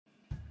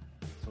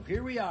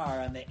here we are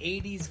on the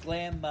 80s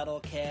Glam Metal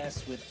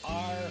Cast with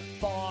our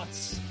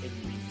thoughts and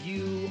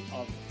review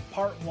of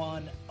part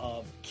one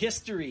of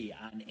Kisstory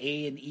on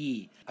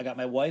A&E. I got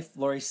my wife,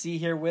 Lori C.,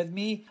 here with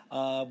me.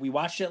 We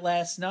watched it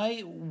last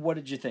night. What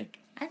did you think?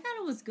 I thought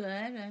it was good.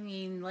 I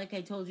mean, like I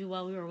told you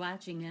while we were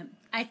watching it,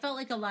 I felt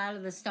like a lot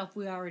of the stuff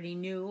we already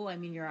knew. I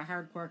mean, you're a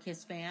hardcore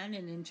Kiss fan,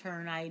 and in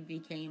turn, I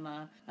became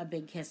a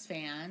big Kiss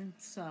fan,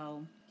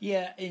 so...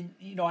 Yeah, and,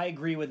 I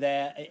agree with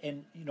that.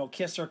 And,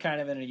 Kiss are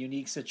kind of in a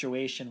unique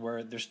situation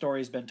where their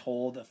story's been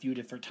told a few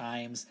different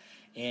times,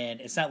 and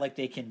it's not like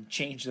they can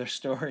change their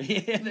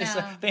story.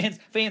 No.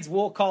 Fans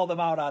will call them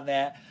out on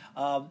that.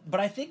 But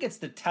I think it's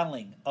the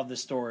telling of the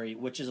story,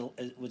 which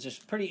is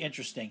pretty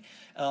interesting.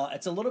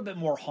 It's a little bit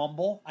more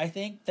humble, I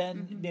think,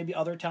 than maybe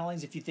other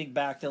tellings. If you think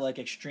back to like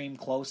Extreme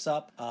Close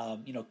Up,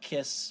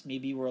 Kiss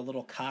maybe were a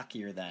little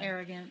cockier then,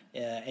 arrogant.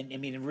 And I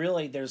mean,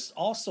 really, there's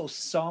also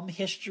some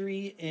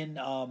history in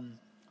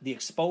the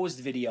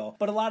Exposed video,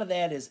 but a lot of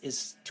that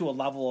is to a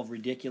level of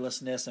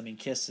ridiculousness. I mean,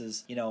 Kiss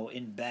is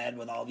in bed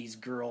with all these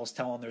girls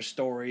telling their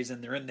stories,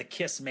 and they're in the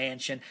Kiss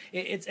mansion.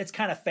 It's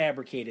kind of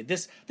fabricated.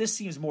 This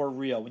seems more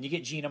real. When you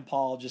get Gene and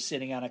Paul just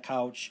sitting on a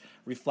couch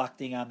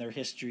reflecting on their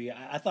history,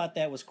 I thought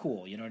that was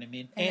cool. You know what I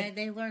mean? And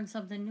they learned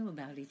something new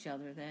about each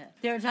other. That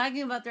they were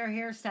talking about their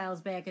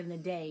hairstyles back in the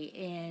day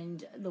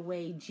and the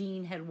way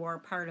Gene had wore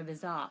part of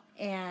his up,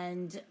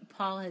 and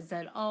Paul had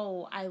said,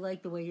 "Oh, I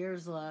like the way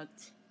yours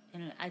looked."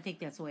 And I think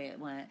that's the way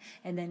it went.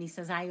 And then he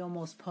says, I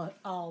almost put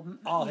all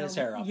his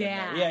hair up in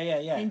there.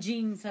 Yeah. And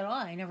Gene said, oh,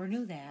 I never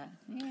knew that.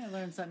 Yeah, I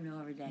learn something new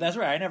every day. That's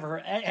right. I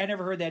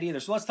never heard that either.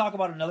 So let's talk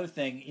about another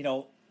thing.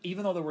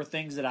 Even though there were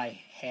things that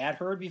I had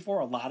heard before,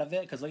 a lot of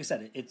it, because like I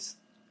said, it's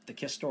the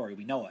Kiss story.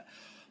 We know it.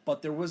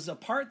 But there was a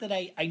part that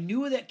I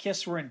knew that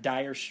Kiss were in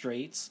dire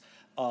straits,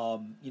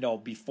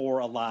 before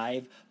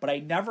Alive, but I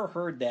never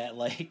heard that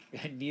like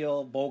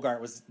Neil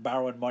Bogart was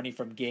borrowing money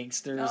from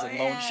gangsters and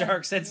loan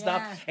sharks and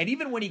stuff. And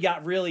even when he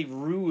got really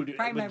rude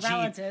Probably with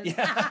my Gene, relatives.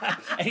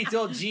 and he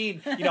told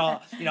Gene, I'm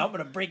going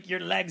to break your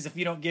legs if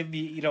you don't give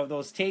me,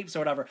 those tapes or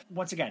whatever.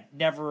 Once again,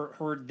 never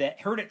heard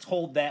it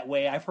told that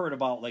way. I've heard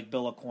about like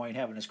Bill Aucoin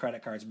having his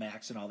credit cards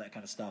maxed and all that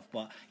kind of stuff,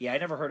 but yeah, I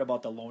never heard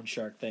about the loan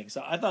shark thing.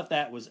 So I thought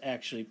that was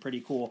actually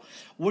pretty cool.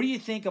 What do you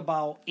think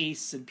about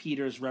Ace and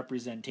Peter's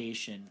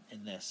representation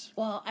in this?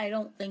 Well, I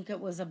don't think it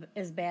was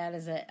as bad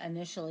as it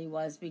initially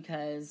was,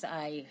 because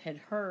I had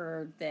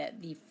heard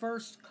that the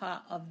first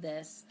cut of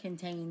this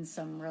contains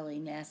some really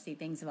nasty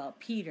things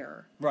about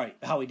Peter. Right,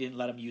 how he didn't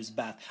let him use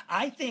Beth.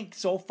 I think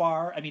so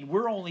far, I mean,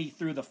 we're only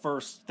through the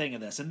first thing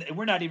of this, and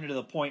we're not even to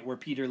the point where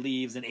Peter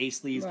leaves and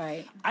Ace leaves.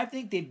 Right. I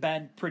think they've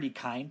been pretty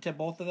kind to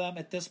both of them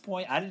at this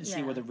point. I didn't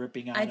see where they're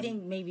ripping on I him.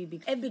 think maybe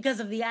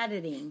because of the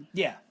editing.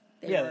 Yeah.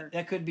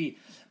 That could be.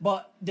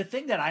 But the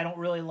thing that I don't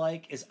really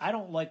like is I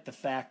don't like the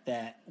fact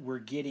that we're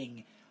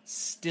getting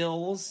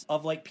stills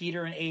of like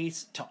Peter and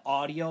Ace to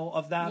audio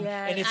of them.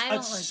 Yeah, and it's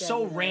like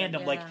so that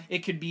random. yeah. Like it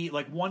could be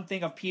like one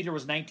thing of Peter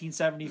was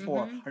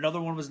 1974, another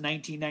one was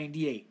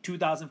 1998,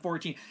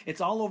 2014. It's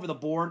all over the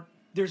board.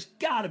 There's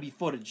got to be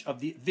footage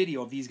of the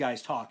video of these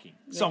guys talking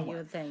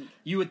somewhere.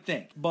 You would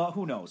think, but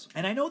who knows?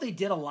 And I know they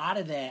did a lot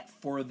of that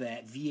for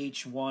that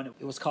VH1.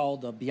 It was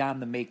called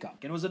Beyond the Makeup.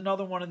 And it was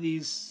another one of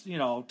these,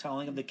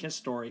 telling of the Kiss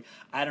story.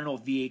 I don't know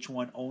if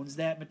VH1 owns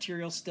that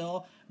material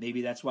still.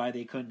 Maybe that's why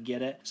they couldn't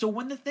get it. So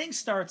when the thing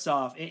starts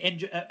off,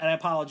 and I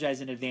apologize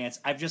in advance,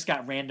 I've just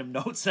got random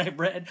notes I've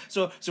written.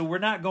 So we're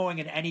not going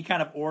in any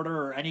kind of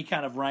order or any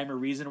kind of rhyme or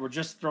reason. We're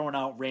just throwing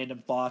out random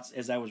thoughts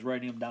as I was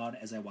writing them down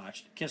as I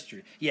watched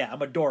Kisstory. Yeah,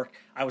 I'm a dork.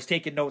 I was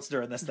taking notes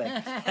during this thing.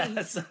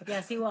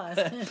 Yes, he was.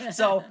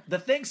 So the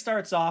thing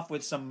starts off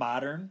with some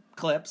modern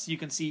clips. You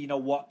can see,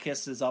 what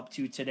Kiss is up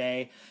to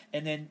today.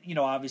 And then,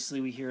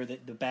 obviously we hear the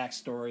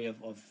backstory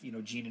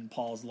of Gene and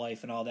Paul's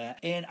life and all that.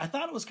 And I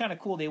thought it was kind of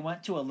cool. They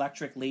went to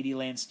Electric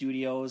Ladyland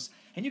Studios,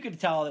 and you could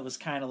tell it was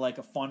kind of like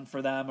a fun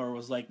for them, or it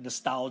was like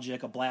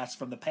nostalgic, a blast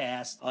from the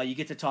past. You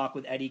get to talk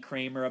with Eddie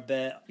Kramer a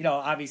bit.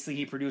 Obviously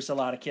he produced a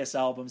lot of Kiss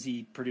albums.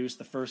 He produced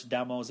the first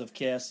demos of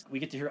Kiss. We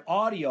get to hear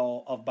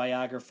audio of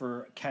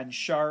biographer Ken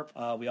Sharp.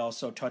 We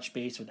also touch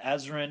base with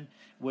Ezrin,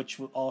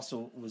 which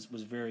also was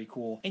very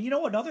cool. And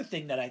another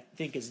thing that I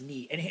think is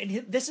neat,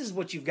 and this is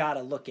what you've got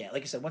to look at.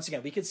 Like I said, once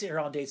again, we could sit here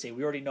all day and say,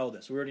 we already know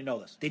this.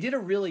 They did a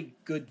really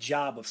good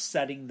job of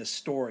setting the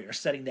story or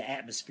setting the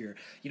atmosphere.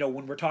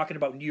 When we're talking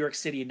about New York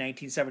City in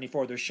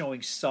 1974, they're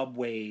showing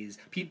subways.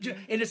 People,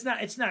 and it's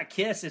not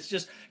Kiss. It's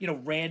just,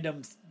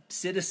 random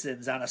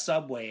citizens on a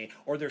subway,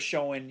 or they're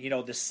showing,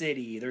 the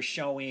city, they're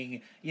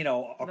showing,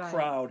 a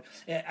crowd.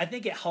 I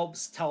think it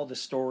helps tell the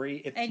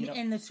story.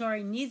 And the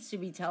story needs to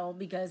be told,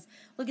 because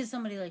look at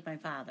somebody like my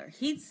father.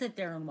 He'd sit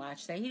there and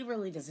watch that. He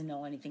really doesn't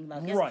know anything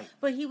about this, right,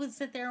 but he would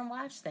sit there and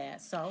watch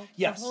that. So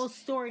yes, the whole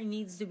story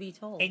needs to be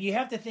told. And you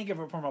have to think of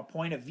it from a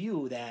point of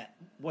view that,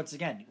 once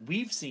again,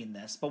 we've seen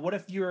this, but what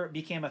if you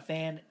became a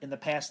fan in the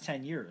past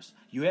 10 years?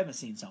 You haven't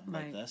seen something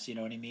like this, you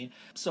know what I mean?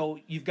 So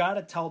you've got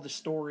to tell the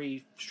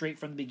story straight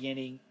from the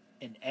beginning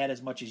and add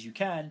as much as you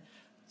can,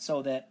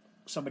 so that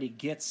somebody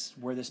gets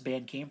where this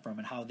band came from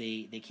and how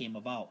they came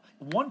about.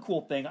 One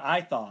cool thing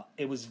I thought,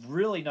 it was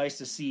really nice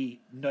to see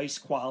nice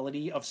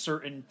quality of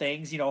certain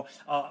things.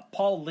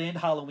 Paul Lynde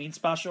Halloween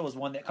special is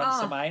one that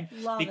comes to mind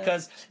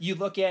because you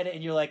look at it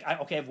and you're like,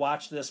 okay, I've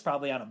watched this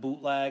probably on a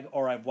bootleg,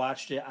 or I've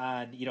watched it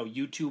on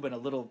YouTube in a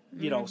little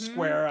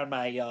square on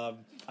my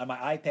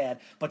iPad,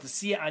 but to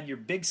see it on your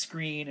big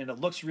screen and it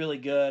looks really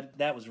good,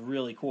 that was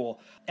really cool.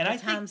 And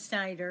Tom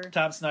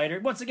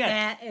Snyder, once again,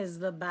 that is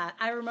the best.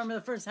 I remember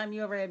the first time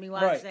you ever had me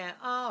watch that.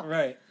 Oh,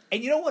 right.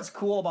 And you know what's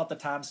cool about the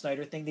Tom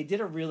Snyder thing? They did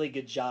a really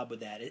good job with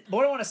that.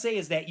 What I want to say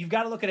is that you've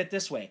got to look at it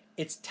this way: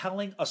 it's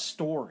telling a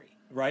story,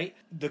 right?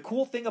 The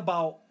cool thing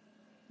about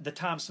the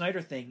Tom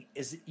Snyder thing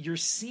is you're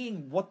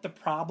seeing what the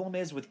problem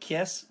is with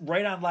Kiss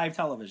right on live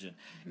television.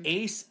 Mm-hmm.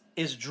 Ace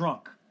is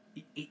drunk.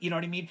 You know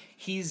what I mean?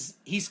 He's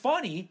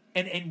funny,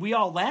 and we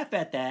all laugh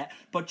at that,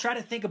 but try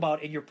to think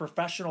about in your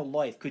professional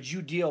life, could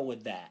you deal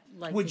with that?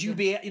 Would you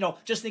be,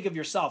 just think of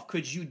yourself.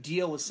 Could you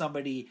deal with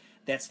somebody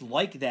that's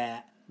like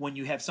that when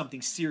you have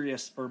something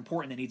serious or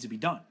important that needs to be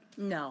done?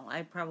 No,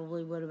 I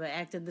probably would have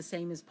acted the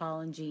same as Paul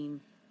and Gene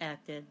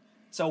acted.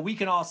 So we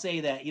can all say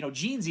that,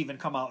 Gene's even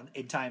come out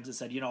in times and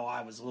said,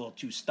 I was a little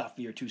too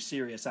stuffy or too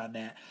serious on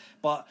that.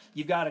 But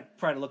you've got to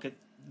try to look at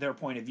their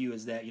point of view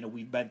is that,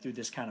 we've been through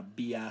this kind of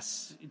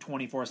BS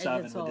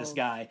 24/7 with this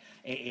guy,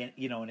 and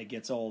it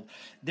gets old.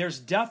 There's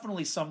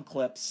definitely some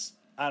clips,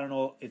 I don't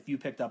know if you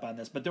picked up on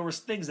this, but there was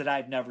things that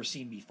I've never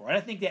seen before. And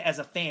I think that as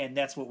a fan,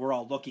 that's what we're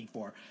all looking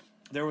for.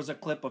 There was a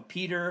clip of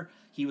Peter.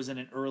 He was in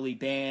an early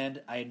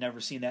band. I had never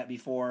seen that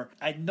before.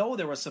 I know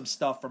there was some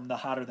stuff from the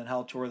Hotter Than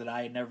Hell tour that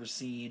I had never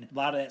seen. A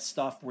lot of that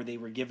stuff where they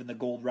were given the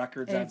gold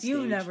records on stage.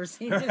 You've never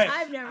seen it,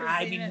 I've never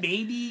seen it.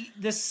 Maybe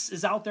this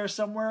is out there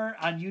somewhere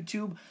on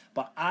YouTube,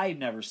 but I've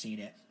never seen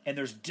it. And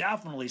there's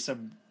definitely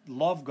some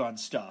Love Gun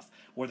stuff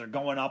where they're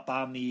going up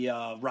on the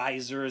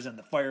risers and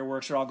the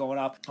fireworks are all going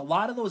up. A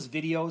lot of those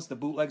videos, the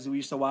bootlegs that we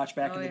used to watch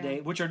back in the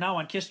day, which are now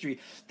on Kisstory,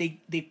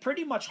 they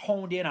pretty much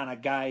honed in on a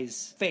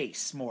guy's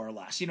face, more or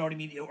less. You know what I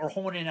mean? Or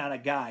honed in on a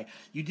guy.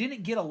 You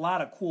didn't get a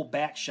lot of cool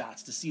back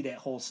shots to see that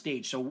whole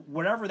stage. So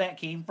wherever that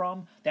came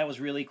from, that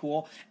was really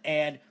cool.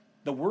 And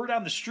the word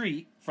on the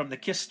street from the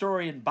Kiss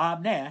historian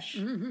Bob Nash.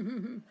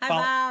 Hi,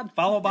 Bob.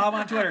 Follow Bob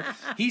on Twitter.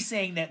 He's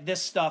saying that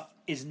this stuff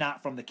is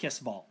not from the Kiss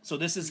vault. So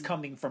this is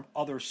coming from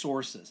other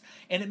sources.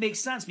 And it makes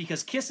sense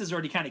because Kiss has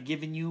already kind of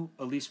given you,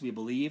 at least we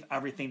believe,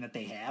 everything that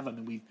they have. I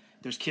mean,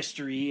 there's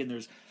Kisstory and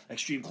there's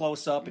Extreme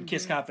Close-Up and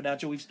Kiss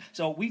Confidential.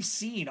 We've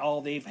seen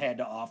all they've had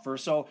to offer.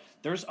 So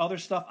there's other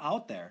stuff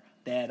out there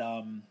that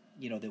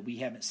that we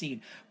haven't seen.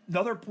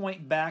 Another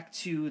point back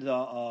to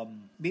the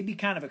maybe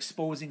kind of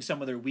exposing some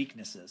of their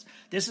weaknesses.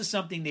 This is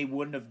something they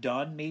wouldn't have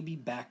done maybe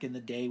back in the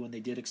day when they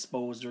did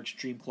expose their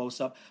Extreme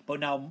Close-Up. But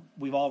now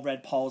we've all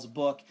read Paul's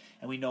book,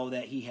 and we know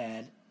that he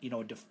had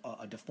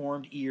a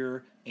deformed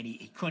ear, and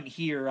he couldn't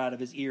hear out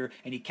of his ear,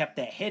 and he kept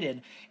that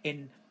hidden.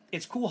 And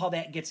it's cool how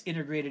that gets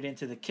integrated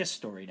into the Kiss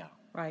story now.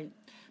 Right.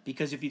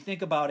 Because if you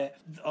think about it,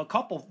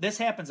 this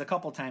happens a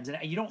couple times, and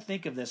you don't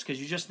think of this because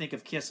you just think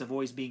of Kiss of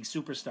always being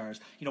superstars.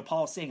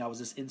 Paul's saying I was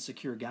this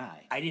insecure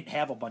guy. I didn't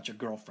have a bunch of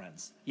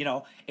girlfriends,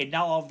 and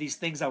now all of these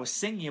things I was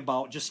singing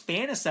about, just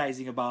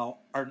fantasizing about,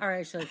 are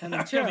actually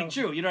coming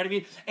true. You know what I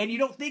mean? And you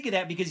don't think of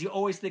that because you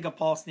always think of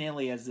Paul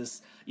Stanley as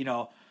this,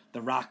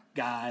 the rock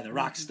guy, the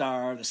rock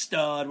star, the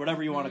stud,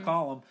 whatever you want to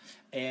call him.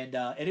 And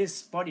it is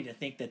funny to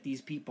think that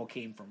these people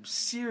came from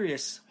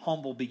serious,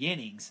 humble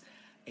beginnings.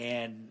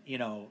 And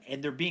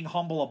they're being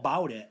humble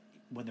about it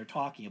when they're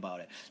talking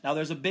about it. Now,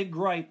 there's a big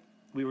gripe.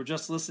 We were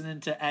just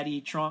listening to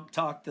Eddie Trunk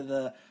talk to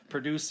the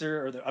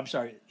producer,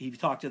 he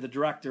talked to the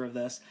director of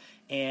this.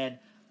 And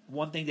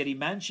one thing that he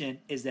mentioned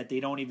is that they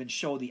don't even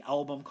show the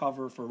album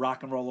cover for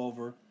Rock and Roll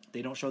Over.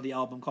 They don't show the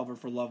album cover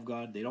for Love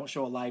Gun. They don't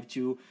show Alive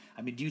 2.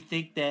 I mean, do you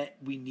think that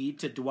we need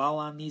to dwell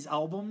on these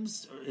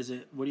albums? Or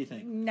what do you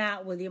think?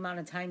 Not with the amount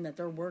of time that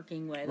they're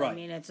working with. Right. I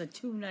mean, it's a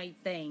 2-night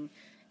thing.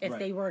 If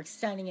they were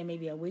extending it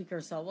maybe a week or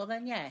so, well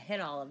then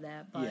hit all of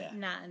that, but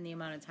not in the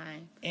amount of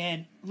time.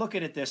 And look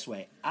at it this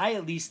way: I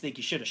at least think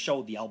you should have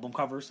showed the album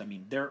covers. I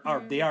mean, they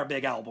are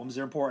big albums,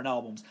 they're important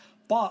albums.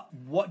 But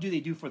what do they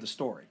do for the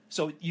story?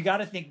 So you got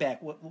to think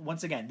back.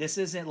 Once again, this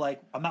isn't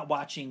like I'm not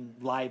watching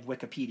live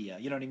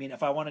Wikipedia. You know what I mean?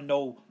 If I want to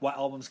know what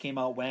albums came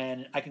out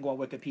when, I can go on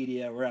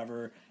Wikipedia or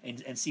wherever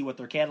and see what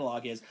their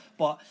catalog is.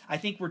 But I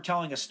think we're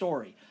telling a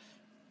story.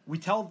 We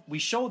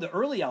show the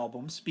early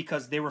albums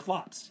because they were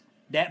flops.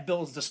 That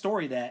builds the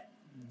story that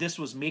this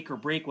was make or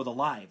break with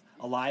Alive.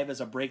 Alive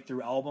is a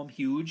breakthrough album,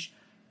 huge.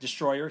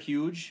 Destroyer,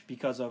 huge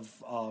because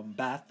of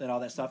Beth and all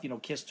that stuff.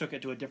 Kiss took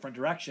it to a different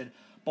direction.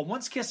 But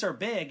once Kiss are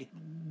big,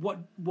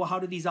 how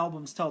do these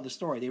albums tell the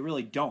story? They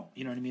really don't.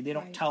 You know what I mean? They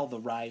don't tell the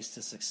rise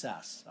to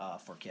success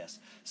for Kiss.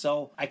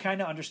 So I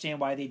kind of understand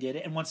why they did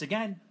it. And once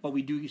again, but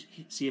we do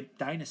see a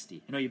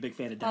Dynasty. I know you're a big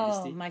fan of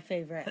Dynasty. Oh, my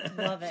favorite.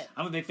 Love it.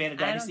 I'm a big fan of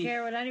Dynasty. I don't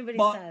care what anybody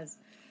says.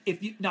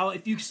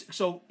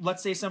 So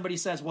let's say somebody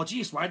says, well,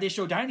 geez, why did they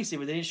show Dynasty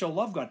but they didn't show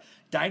Love Gun?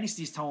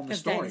 Dynasty's telling the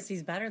story.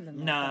 Dynasty's better than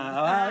Love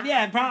Gun.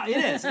 Yeah, probably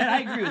it is. And I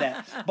agree with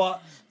that.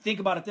 But think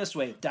about it this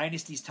way: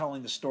 Dynasty's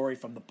telling the story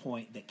from the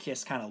point that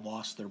Kiss kind of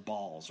lost their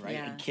balls, right?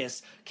 Yeah. And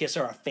Kiss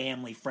are a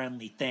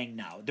family-friendly thing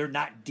now. They're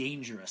not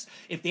dangerous.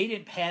 If they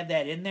didn't have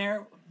that in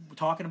there,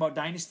 talking about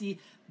Dynasty,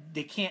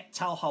 they can't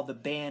tell how the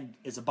band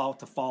is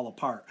about to fall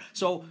apart.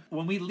 So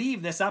when we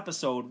leave this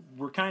episode,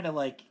 we're kind of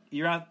like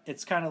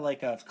it's kind of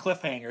like a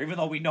cliffhanger. Even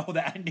though we know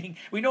the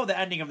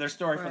ending, of their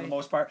story for the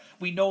most part.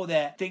 We know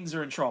that things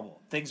are in trouble,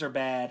 things are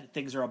bad,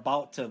 things are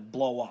about to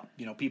blow up.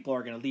 People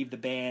are going to leave the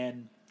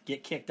band,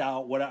 get kicked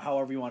out,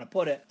 however you want to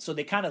put it. So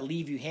they kind of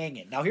leave you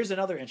hanging. Now here's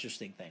another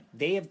interesting thing: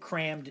 they have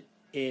crammed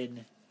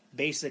in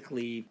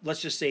basically,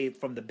 let's just say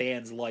from the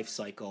band's life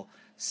cycle,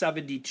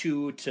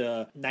 72 to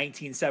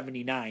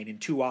 1979 in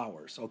 2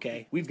 hours.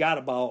 Okay, we've got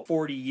about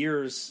 40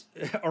 years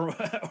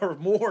or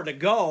more to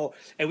go,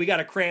 and we got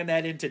to cram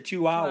that into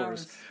 2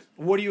 hours.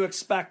 What do you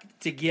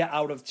expect to get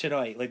out of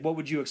tonight? Like, what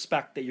would you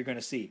expect that you're going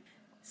to see?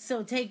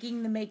 So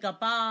taking the makeup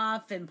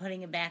off and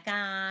putting it back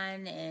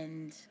on,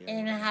 and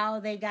how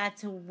they got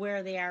to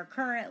where they are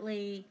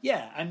currently.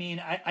 Yeah, I mean,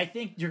 I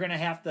think you're going to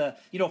have to,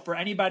 for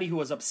anybody who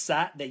was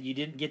upset that you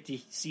didn't get to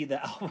see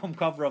the album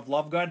cover of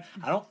Love Gun,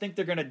 I don't think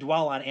they're going to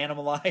dwell on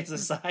Animalized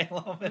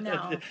Asylum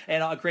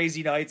and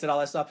Crazy Nights and all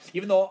that stuff,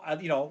 even though,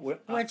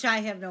 which I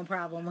have no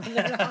problem with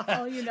at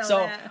all, So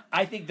that.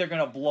 I think they're going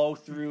to blow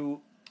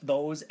through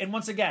those. And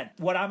once again,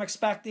 what I'm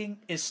expecting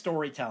is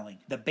storytelling.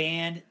 The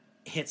band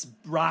hits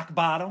rock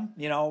bottom,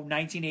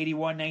 1981,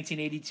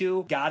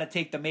 1982. Got to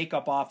take the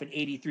makeup off in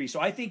 83.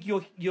 So I think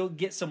you'll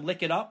get some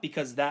Lick It Up,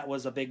 because that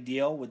was a big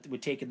deal with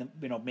taking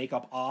the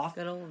makeup off.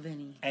 Good old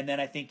Vinny. And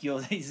then I think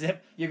you're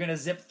going to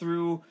zip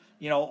through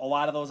a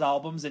lot of those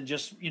albums and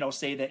just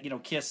say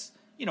that Kiss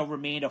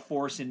remained a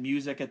force in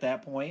music at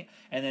that point.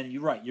 And then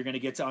you're right, you're going to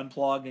get to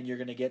Unplugged, and you're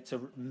going to get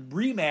to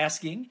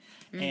remasking,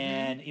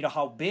 and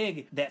how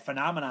big that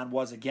phenomenon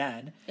was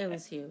again. It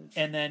was huge.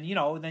 And then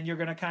then you're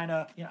going to kind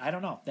of I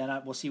don't know.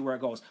 Then we'll see where it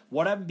goes.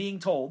 What I'm being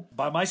told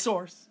by my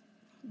source,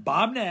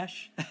 Bob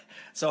Nash.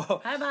 So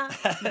hi, Bob.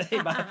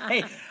 Hey, Bob.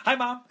 Hey, hi,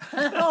 Mom.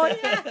 Oh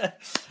yeah.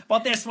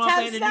 About that swamp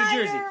land in New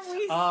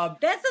Jersey.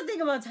 That's the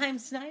thing about Tom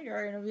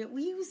Snyder interview.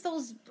 We use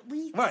those.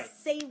 We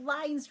say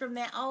lines from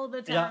that all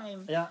the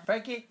time. Yeah.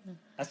 Frankie,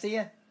 I see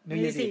you. New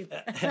Year's Eve.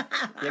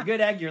 You're a good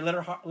egg. You're a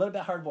little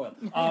bit hard boiled.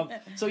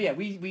 So yeah,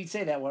 we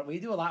say that one. We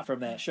do a lot from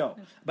that show.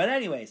 But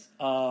anyways,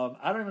 I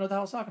don't even know what the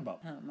hell I was talking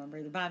about. I don't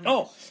remember the Bob Nash.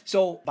 Oh,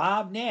 so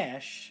Bob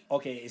Nash,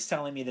 is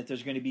telling me that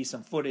there's going to be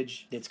some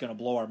footage that's going to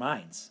blow our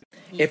minds.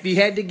 Yeah. If you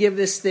had to give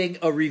this thing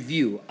a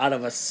review out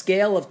of a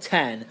scale of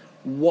 10,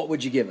 what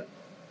would you give it?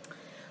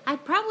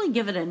 I'd probably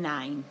give it a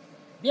 9.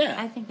 Yeah.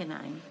 I think a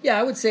 9. Yeah,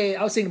 I was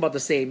thinking about the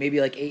same,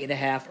 maybe like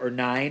 8.5 or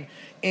 9.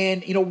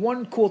 And,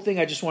 one cool thing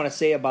I just want to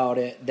say about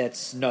it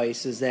that's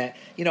nice is that,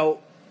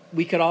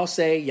 we could all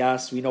say,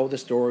 yes, we know the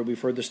story, we've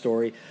heard the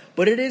story,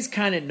 but it is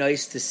kind of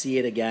nice to see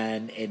it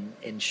again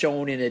and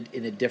shown in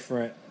a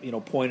different,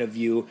 point of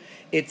view.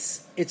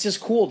 It's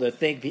just cool to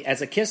think,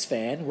 as a Kiss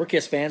fan, we're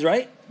Kiss fans,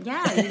 right?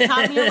 Yeah, you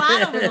taught me a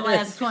lot over the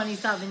last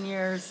 27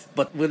 years.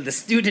 But will the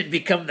student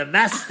become the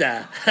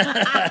master?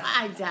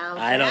 I doubt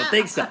I don't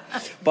think so.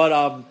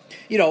 But,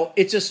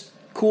 it's just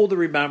cool to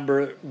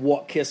remember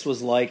what Kiss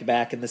was like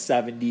back in the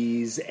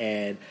 70s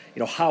and,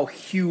 how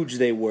huge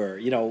they were.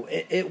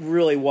 It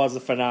really was a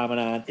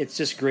phenomenon. It's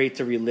just great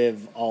to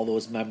relive all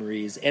those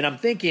memories. And I'm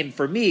thinking,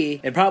 for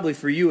me, and probably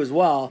for you as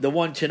well, the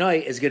one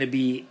tonight is going to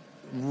be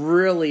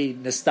really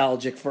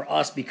nostalgic for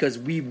us because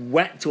we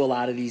went to a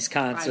lot of these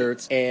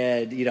concerts,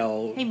 and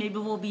hey, maybe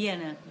we'll be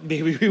in it.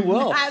 Maybe we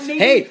will.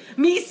 Maybe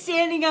me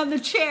standing on the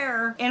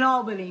chair in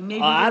Albany.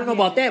 Maybe I don't know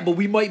about that, but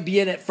we might be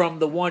in it from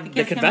the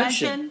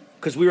convention.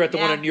 Because we were at the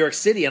one in New York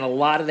City, and a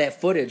lot of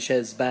that footage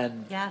has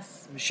been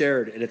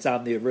shared, and it's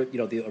on the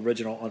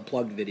original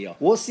Unplugged video.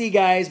 We'll see,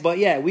 guys, but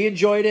yeah, we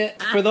enjoyed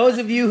it. For those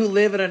of you who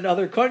live in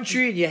another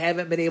country and you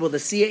haven't been able to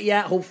see it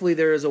yet, hopefully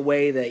there is a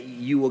way that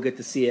you will get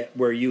to see it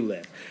where you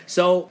live.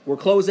 So we're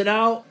closing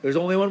out. There's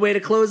only one way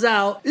to close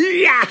out.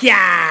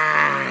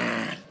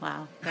 Yak-yak!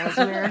 Wow, that was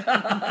weird.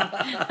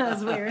 That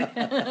was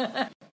weird.